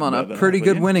I'm on a pretty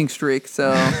good winning streak,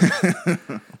 so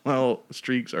well,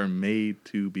 streaks are made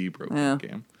to be broken, yeah.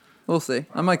 Cam. We'll see.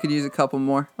 I might could use a couple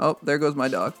more. Oh, there goes my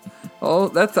dog.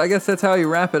 Oh, I guess that's how you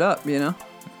wrap it up, you know?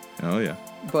 Oh yeah.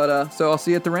 But so I'll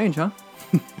see you at the range, huh?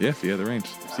 Yeah, see you at the range.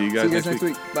 See you guys next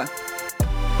week. Bye.